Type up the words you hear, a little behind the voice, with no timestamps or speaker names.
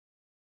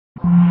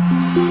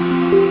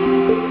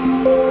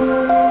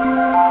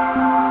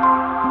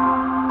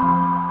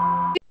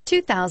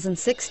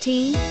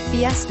2016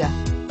 Fiesta.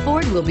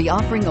 Ford will be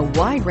offering a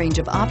wide range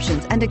of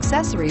options and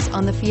accessories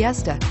on the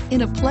Fiesta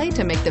in a play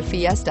to make the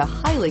Fiesta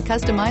highly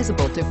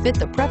customizable to fit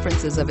the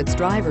preferences of its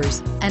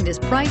drivers and is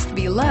priced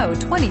below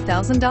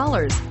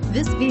 $20,000.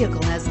 This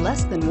vehicle has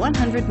less than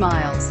 100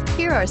 miles.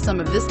 Here are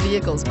some of this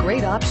vehicle's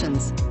great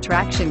options: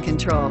 traction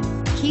control,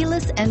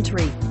 keyless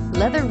entry,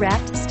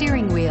 leather-wrapped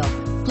steering wheel,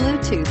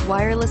 Bluetooth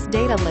wireless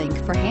data link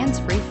for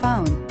hands-free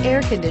phone,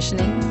 air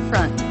conditioning,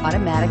 front,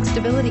 automatic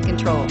stability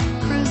control,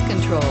 cruise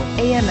control,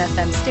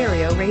 AM/FM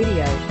stereo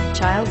radio,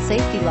 child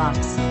safety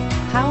locks,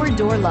 power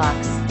door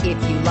locks. If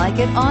you like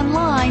it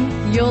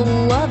online, you'll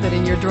love it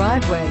in your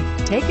driveway.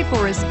 Take it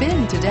for a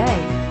spin today.